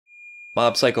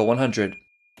Mob Psycho 100,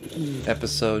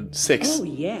 episode 6. Oh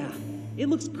yeah, it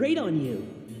looks great on you.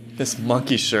 This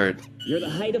monkey shirt You're the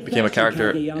height of became a fashion,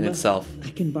 character Kageyama. in itself. I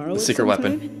can borrow The it secret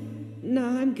sometime? weapon. No,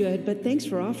 I'm good, but thanks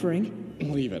for offering.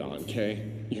 Leave it on, Kay.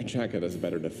 Your jacket has a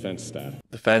better defense stat.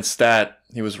 Defense stat.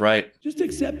 He was right. Just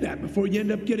accept that before you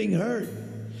end up getting hurt.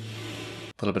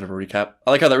 A little bit of a recap.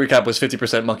 I like how that recap was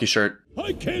 50% monkey shirt.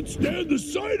 I can't stand the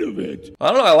sight of it. I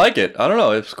don't know. I like it. I don't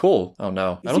know. It's cool. Oh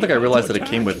no. I don't think I realized that it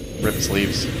came with ripped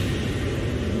sleeves.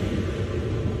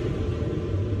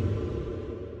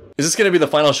 Is this going to be the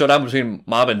final showdown between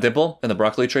Mob and Dimple in the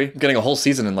broccoli tree? I'm getting a whole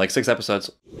season in like 6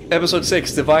 episodes. Episode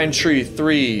 6, Divine Tree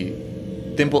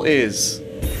 3, Dimple Is.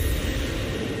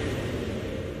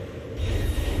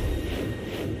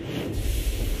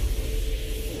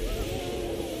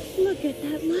 Look at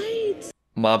that light.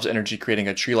 Mob's energy creating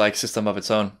a tree-like system of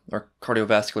its own, or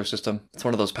cardiovascular system. It's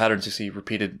one of those patterns you see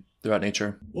repeated throughout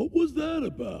nature. What was that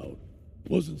about?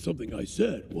 Wasn't something I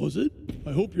said, was it?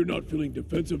 I hope you're not feeling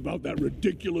defensive about that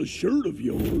ridiculous shirt of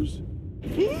yours.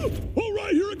 Ah, all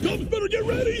right, here it comes. Better get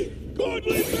ready.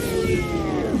 Godly barrier!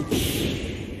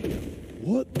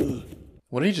 What the?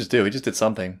 What did he just do? He just did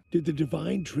something. Did the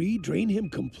divine tree drain him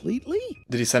completely?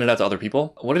 Did he send it out to other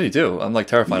people? What did he do? I'm like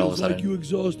terrified all of a Feels sudden. like you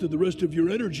exhausted the rest of your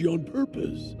energy on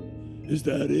purpose. Is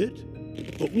that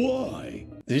it? But why?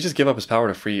 Did he just give up his power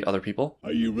to free other people?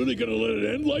 Are you really gonna let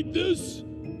it end like this?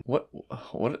 What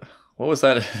was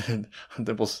that?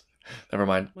 Dimples. Never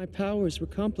mind. My powers were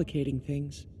complicating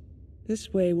things.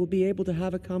 This way we'll be able to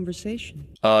have a conversation.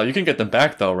 You can get them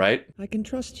back though, right? I can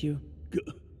trust you.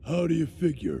 How do you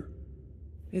figure?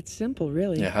 It's simple,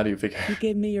 really. Yeah, how do you figure? You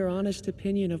gave me your honest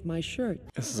opinion of my shirt.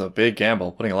 This is a big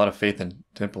gamble, putting a lot of faith in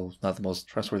Dimple, not the most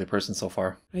trustworthy person so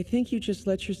far. I think you just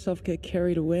let yourself get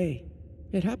carried away.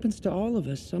 It happens to all of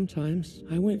us sometimes.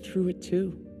 I went through it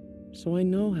too, so I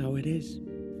know how it is.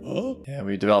 Huh? Yeah,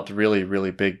 we developed a really,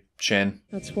 really big chin.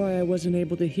 That's why I wasn't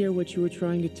able to hear what you were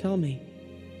trying to tell me.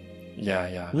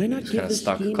 Yeah. Why not He was give kind of the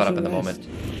stuck, schemes caught up a in the rest? moment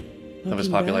of his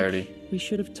Looking popularity. back, we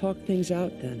should have talked things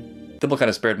out then. Dimple kind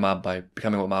of spared Mob by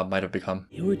becoming what Mob might have become.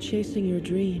 You were chasing your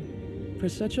dream for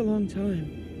such a long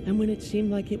time, and when it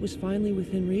seemed like it was finally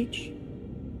within reach,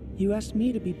 you asked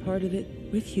me to be part of it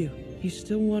with you. You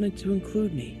still wanted to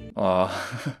include me.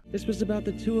 Aw. This was about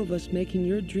the two of us making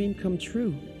your dream come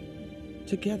true.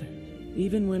 Together.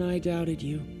 Even when I doubted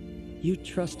you, you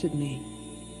trusted me.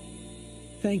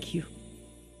 Thank you.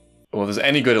 Well, if there's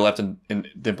any good left in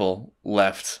Dimple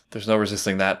left, there's no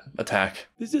resisting that attack.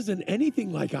 This isn't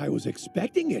anything like I was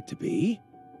expecting it to be.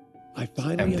 I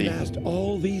finally Empty. amassed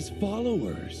all these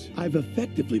followers. I've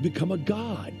effectively become a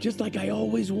god, just like I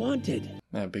always wanted.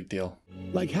 Big deal.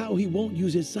 Like how he won't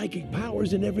use his psychic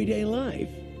powers in everyday life.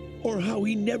 Or how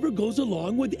he never goes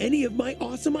along with any of my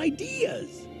awesome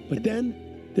ideas. But then,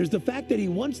 there's the fact that he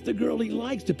wants the girl he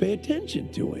likes to pay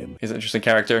attention to him. He's an interesting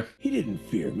character. He didn't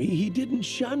fear me, he didn't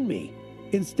shun me.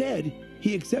 Instead,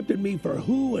 he accepted me for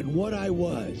who and what I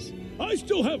was. I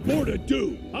still have more to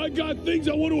do. I got things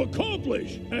I want to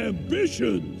accomplish.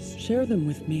 Ambitions. Share them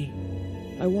with me.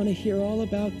 I want to hear all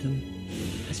about them.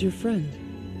 As your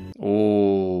friend.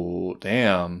 Oh,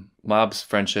 damn. Mob's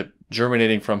friendship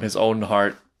germinating from his own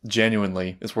heart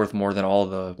genuinely is worth more than all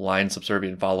the blind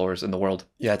subservient followers in the world.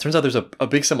 Yeah, it turns out there's a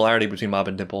big similarity between Mob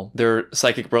and Dimple. They're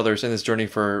psychic brothers in this journey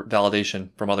for validation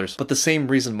from others. But the same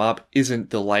reason Mob isn't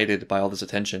delighted by all this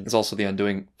attention is also the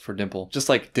undoing for Dimple. Just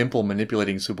like Dimple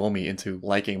manipulating Tsubomi into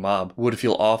liking Mob would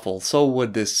feel awful, so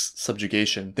would this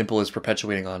subjugation Dimple is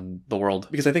perpetuating on the world.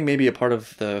 Because I think maybe a part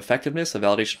of the effectiveness of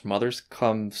validation from others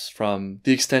comes from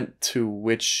the extent to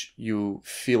which you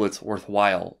feel it's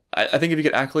worthwhile. I think if you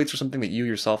get accolades for something that you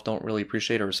yourself don't really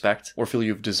appreciate or respect or feel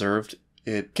you've deserved,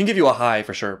 it can give you a high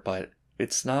for sure, but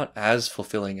it's not as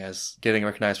fulfilling as getting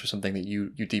recognized for something that you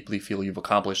deeply feel you've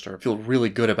accomplished or feel really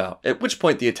good about. At which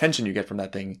point the attention you get from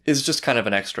that thing is just kind of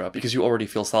an extra because you already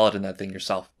feel solid in that thing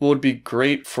yourself. What would be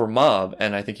great for Mob,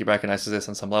 and I think he recognizes this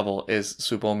on some level, is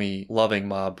Tsubomi loving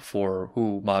Mob for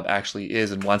who Mob actually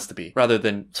is and wants to be, rather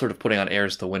than sort of putting on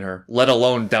airs to win her, let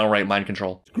alone downright mind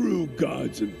control. Screw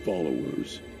gods and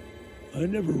followers. I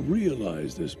never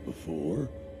realized this before,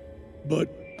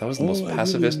 but That was the most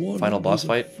pacifist final boss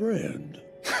fight. Friend.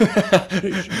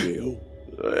 Hey,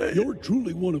 Shigeo, you're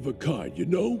truly one of a kind, you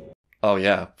know? Oh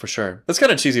yeah, for sure. That's kind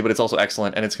of cheesy, but it's also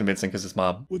excellent, and it's convincing because it's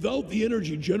Mob. Without the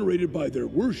energy generated by their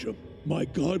worship, my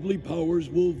godly powers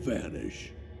will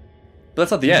vanish. But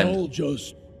that's not the end. I'll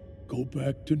just go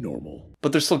back to normal.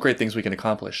 But there's still great things we can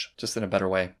accomplish, just in a better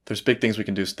way. There's big things we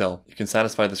can do still. You can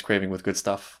satisfy this craving with good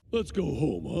stuff. Let's go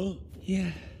home, huh?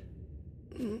 Yeah.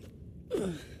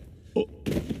 Oh,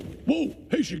 Whoa,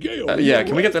 hey Shigeo. Yeah,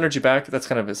 can we get the energy back? That's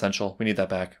kind of essential. We need that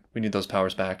back. We need those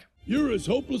powers back. You're as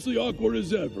hopelessly awkward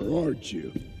as ever, aren't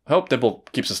you? I hope Dimple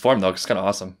keeps his form, though, 'cause it's kind of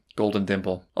awesome. Golden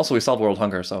Dimple. Also, we solved world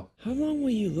hunger, so... How long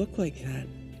will you look like that?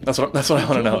 That's what I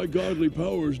want to know. My godly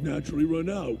powers naturally run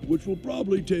out, which will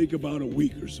probably take about a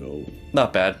week or so.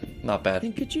 Not bad. Not bad.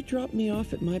 Then could you drop me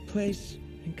off at my place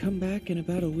and come back in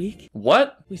about a week?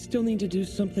 What? We still need to do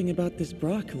something about this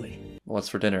broccoli. What's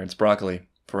for dinner? It's broccoli.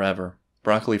 Forever.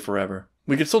 Broccoli forever.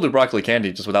 We could still do broccoli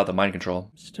candy, just without the mind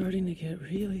control. I'm starting to get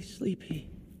really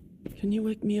sleepy. Can you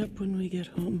wake me up when we get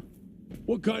home?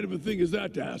 What kind of a thing is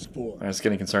that to ask for? It's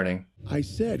getting concerning. I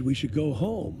said we should go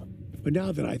home. But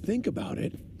now that I think about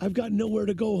it, I've got nowhere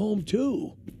to go home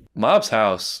to. Mob's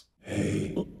house.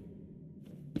 Hey.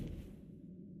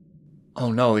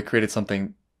 Oh no, they created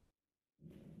something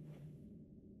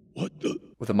What the?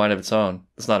 with a mind of its own.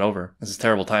 It's not over. This is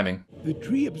terrible timing. The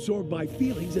tree absorbed my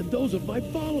feelings and those of my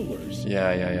followers. Yeah.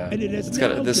 And it has It's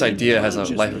got now this gained idea has a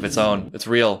life of its own. It's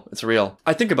real. It's real.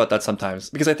 I think about that sometimes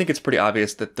because I think it's pretty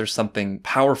obvious that there's something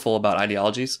powerful about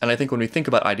ideologies. And I think when we think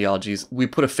about ideologies, we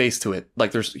put a face to it.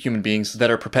 Like there's human beings that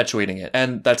are perpetuating it.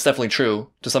 And that's definitely true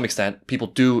to some extent. People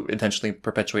do intentionally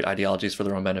perpetuate ideologies for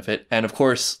their own benefit. And of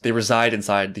course, they reside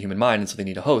inside the human mind, and so they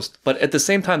need a host. But at the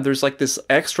same time, there's like this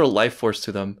extra life force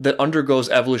to them that undergoes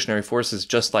evolutionary forces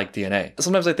just like DNA.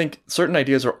 Sometimes I think certain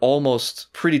ideas are almost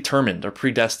predetermined or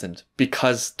predestined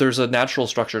because there's a natural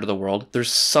structure to the world.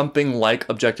 There's something like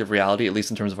objective reality, at least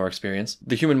in terms of our experience.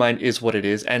 The human mind is what it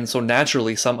is, and so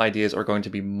naturally some ideas are going to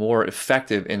be more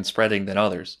effective in spreading than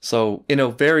others. So in a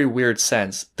very weird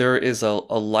sense, there is a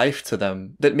life to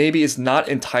them that maybe is not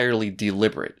entirely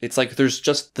deliberate. It's like there's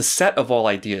just the set of all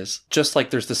ideas, just like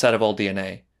there's the set of all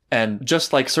DNA. And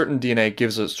just like certain DNA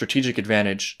gives a strategic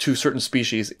advantage to certain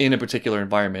species in a particular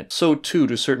environment, so too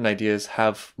do certain ideas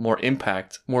have more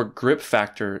impact, more grip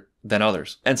factor than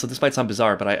others. And so this might sound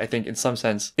bizarre, but I think in some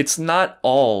sense, it's not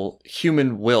all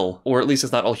human will, or at least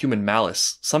it's not all human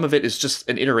malice. Some of it is just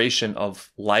an iteration of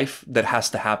life that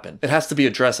has to happen. It has to be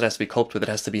addressed, it has to be coped with, it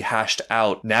has to be hashed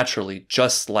out naturally,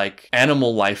 just like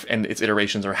animal life and its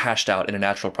iterations are hashed out in a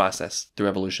natural process through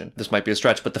evolution. This might be a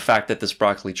stretch, but the fact that this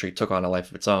broccoli tree took on a life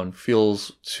of its own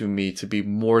feels to me to be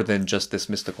more than just this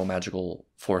mystical, magical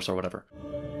force or whatever.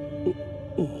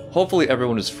 Hopefully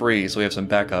everyone is free, so we have some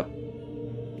backup.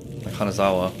 Like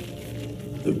Hanazawa.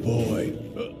 The boy,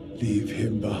 leave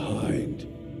him behind.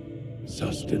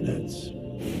 Sustenance.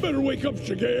 Better wake up,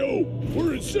 Shigeo.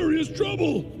 We're in serious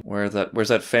trouble. Where's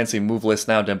that fancy move list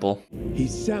now, Dimple?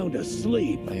 He's sound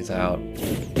asleep. He's out.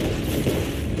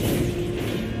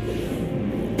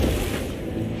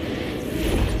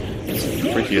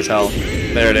 Freaky as hell.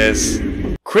 There it is.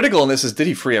 Critical in this is, did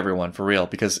he free everyone for real?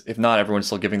 Because if not, everyone's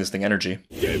still giving this thing energy.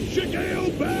 Give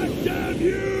Shigeo back, damn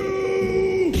you!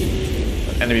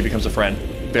 Enemy becomes a friend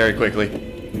very quickly.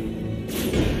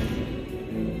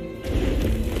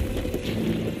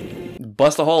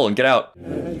 Bust a hole and get out.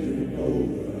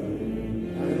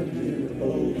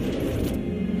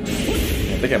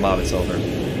 They get Mob, it's over.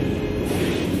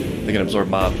 They can absorb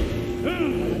Mob.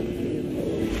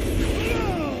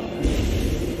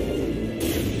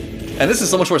 And this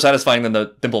is so much more satisfying than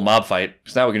the Dimple Mob fight,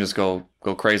 because now we can just go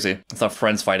crazy. It's not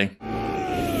friends fighting.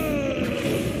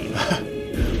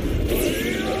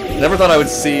 Never thought I would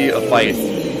see a fight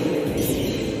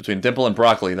between Dimple and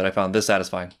Broccoli that I found this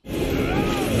satisfying.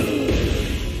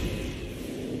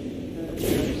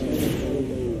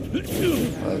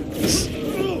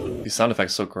 These sound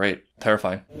effects are so great.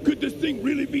 Terrifying. Could this thing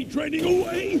really be draining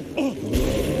away? All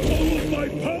of my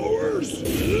powers?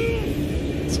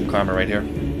 Some karma right here.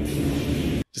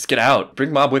 Just get out.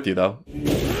 Bring Mob with you, though.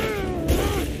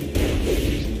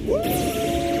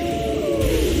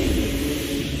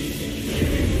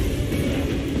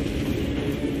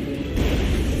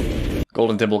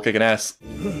 Golden Dimple kicking ass.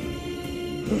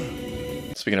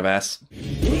 Speaking of ass.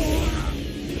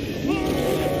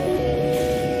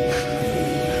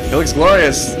 It looks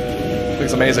glorious. It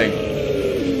looks amazing.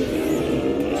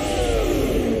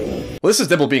 Well, this is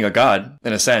Dimple being a god,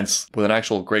 in a sense, with an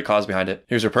actual great cause behind it.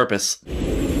 Here's her purpose.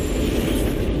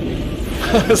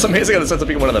 It's amazing in the sense of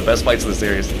being one of the best fights of the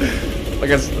series.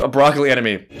 Against a broccoli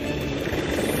enemy.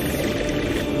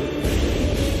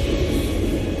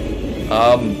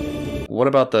 What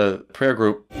about the prayer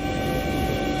group?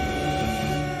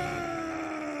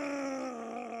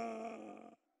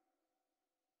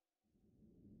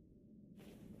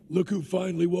 Look who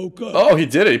finally woke up. Oh, he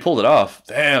did it. He pulled it off.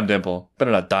 Damn, Dimple.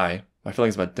 Better not die. My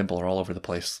feelings about Dimple are all over the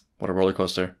place. What a roller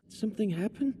coaster. Something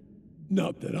happened?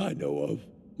 Not that I know of.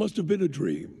 Must have been a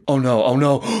dream. Oh no, oh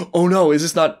no, oh no,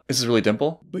 is this really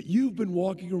Dimple? But you've been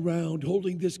walking around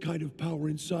holding this kind of power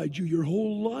inside you your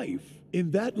whole life.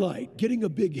 In that light, getting a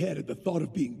big head at the thought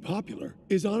of being popular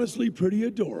is honestly pretty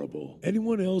adorable.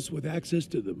 Anyone else with access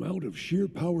to the amount of sheer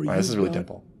power This is really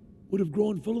Dimple. would have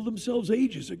grown full of themselves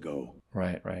ages ago.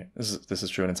 Right. This is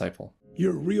true and insightful.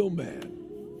 You're a real man.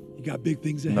 You got big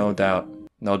things ahead. No doubt.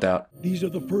 No doubt. These are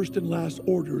the first and last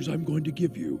orders I'm going to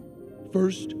give you.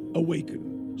 First,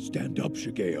 awaken. Stand up,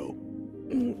 Shigeo.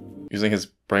 Using his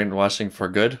brainwashing for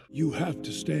good? You have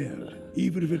to stand,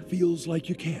 even if it feels like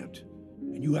you can't.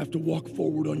 And you have to walk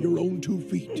forward on your own 2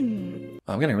 feet.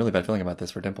 I'm getting a really bad feeling about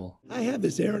this for Dimple. I have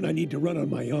this errand I need to run on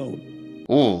my own.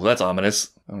 Ooh, that's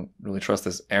ominous. I don't really trust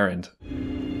this errand.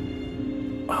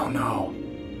 Oh no.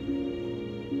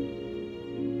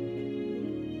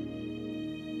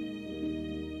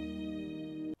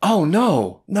 Oh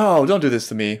no! No, don't do this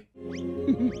to me.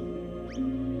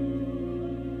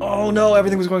 Oh no,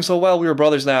 everything was going so well. We were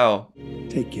brothers now.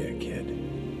 Take care, kid.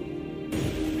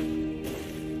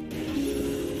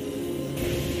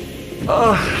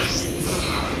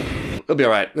 It'll be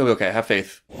alright. It'll be okay. Have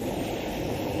faith.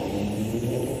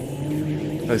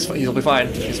 He'll be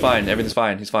fine. He's fine. Everything's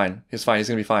fine. He's fine. He's fine. He's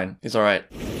gonna be fine. He's alright.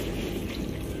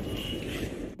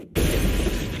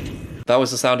 That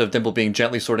was the sound of Dimple being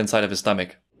gently stored inside of his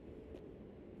stomach.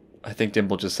 I think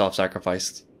Dimple just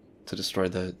self-sacrificed to destroy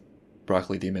the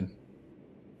broccoli demon.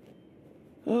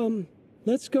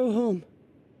 Let's go home.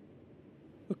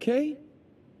 Okay?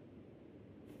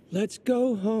 Let's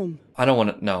go home. I don't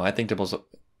want to... No, I don't think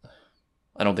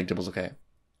Dimple's okay.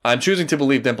 I'm choosing to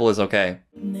believe Dimple is okay.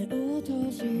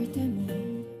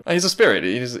 He's a spirit.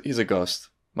 He's a ghost.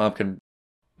 Mob can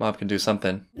do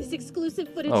something. This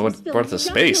exclusive footage Oh, was it filmed brought it to just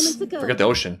space. moments ago. Forget the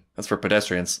ocean. That's for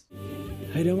pedestrians.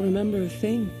 I don't remember a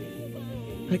thing.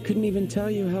 I couldn't even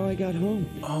tell you how I got home.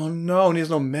 Oh no, and he has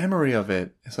no memory of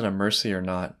it. Is it a mercy or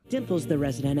not? Dimple's the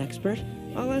resident expert.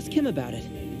 I'll ask him about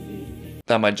it.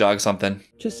 That might jog something.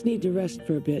 Just need to rest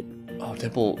for a bit. Oh,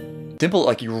 Dimple,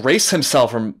 like, erased himself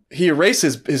from... He erased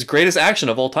his greatest action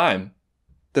of all time.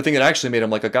 The thing that actually made him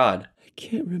like a god. I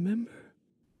can't remember.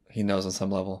 He knows on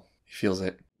some level. He feels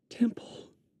it. Dimple,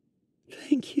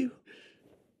 thank you.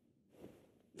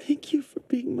 Thank you for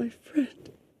being my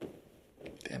friend.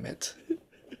 Damn it.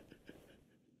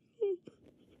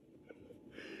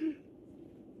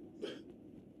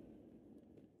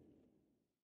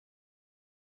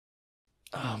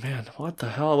 Oh man, what the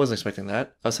hell? I wasn't expecting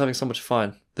that. I was having so much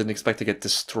fun. Didn't expect to get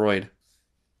destroyed.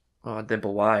 Oh,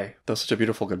 Dimple, why? That was such a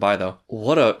beautiful goodbye, though.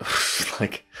 What a...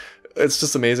 like... It's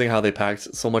just amazing how they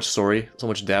packed so much story, so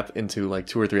much depth into like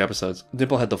 2 or 3 episodes.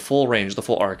 Dimple had the full range, the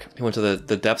full arc. He went to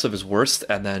the depths of his worst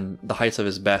and then the heights of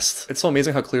his best. It's so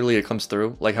amazing how clearly it comes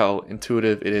through, like how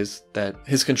intuitive it is that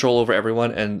his control over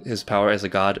everyone and his power as a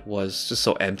god was just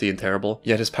so empty and terrible.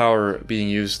 Yet his power being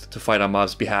used to fight on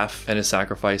Mob's behalf and his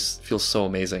sacrifice feels so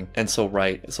amazing and so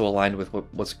right, so aligned with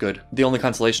what's good. The only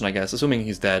consolation, I guess, assuming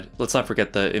he's dead, let's not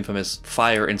forget the infamous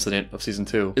fire incident of season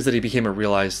 2, is that he became a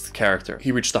realized character.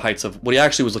 He reached the heights of what he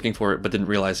actually was looking for, but didn't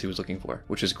realize he was looking for,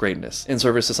 which is greatness in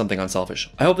service to something unselfish.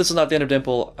 I hope this is not the end of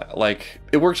Dimple. Like,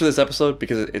 it works for this episode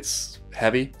because it's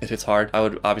heavy, it hits hard. I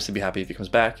would obviously be happy if he comes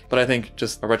back, but I think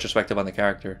just a retrospective on the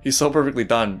character, he's so perfectly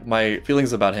done. My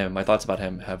feelings about him, my thoughts about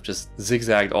him have just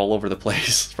zigzagged all over the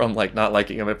place, from like not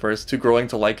liking him at first to growing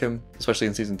to like him, especially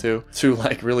in season 2, to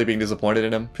like really being disappointed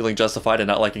in him, feeling justified and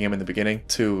not liking him in the beginning,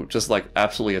 to just like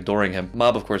absolutely adoring him.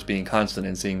 Mob, of course, being constant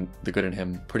and seeing the good in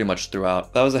him pretty much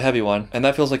throughout. That was a heavy one, and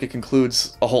that feels like it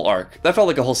concludes a whole arc. That felt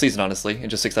like a whole season, honestly, in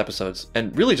just 6 episodes,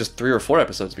 and really just 3 or 4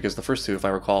 episodes, because the first 2, if I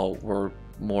recall, were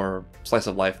more slice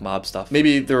of life Mob stuff.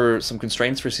 Maybe there were some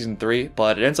constraints for season 3,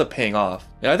 but it ends up paying off.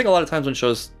 And I think a lot of times when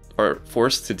shows are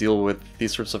forced to deal with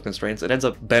these sorts of constraints, it ends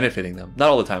up benefiting them. Not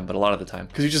all the time, but a lot of the time.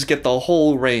 Because you just get the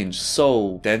whole range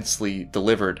so densely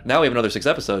delivered. Now we have another 6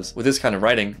 episodes. With this kind of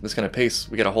writing, this kind of pace,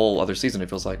 we get a whole other season, it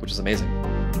feels like, which is amazing.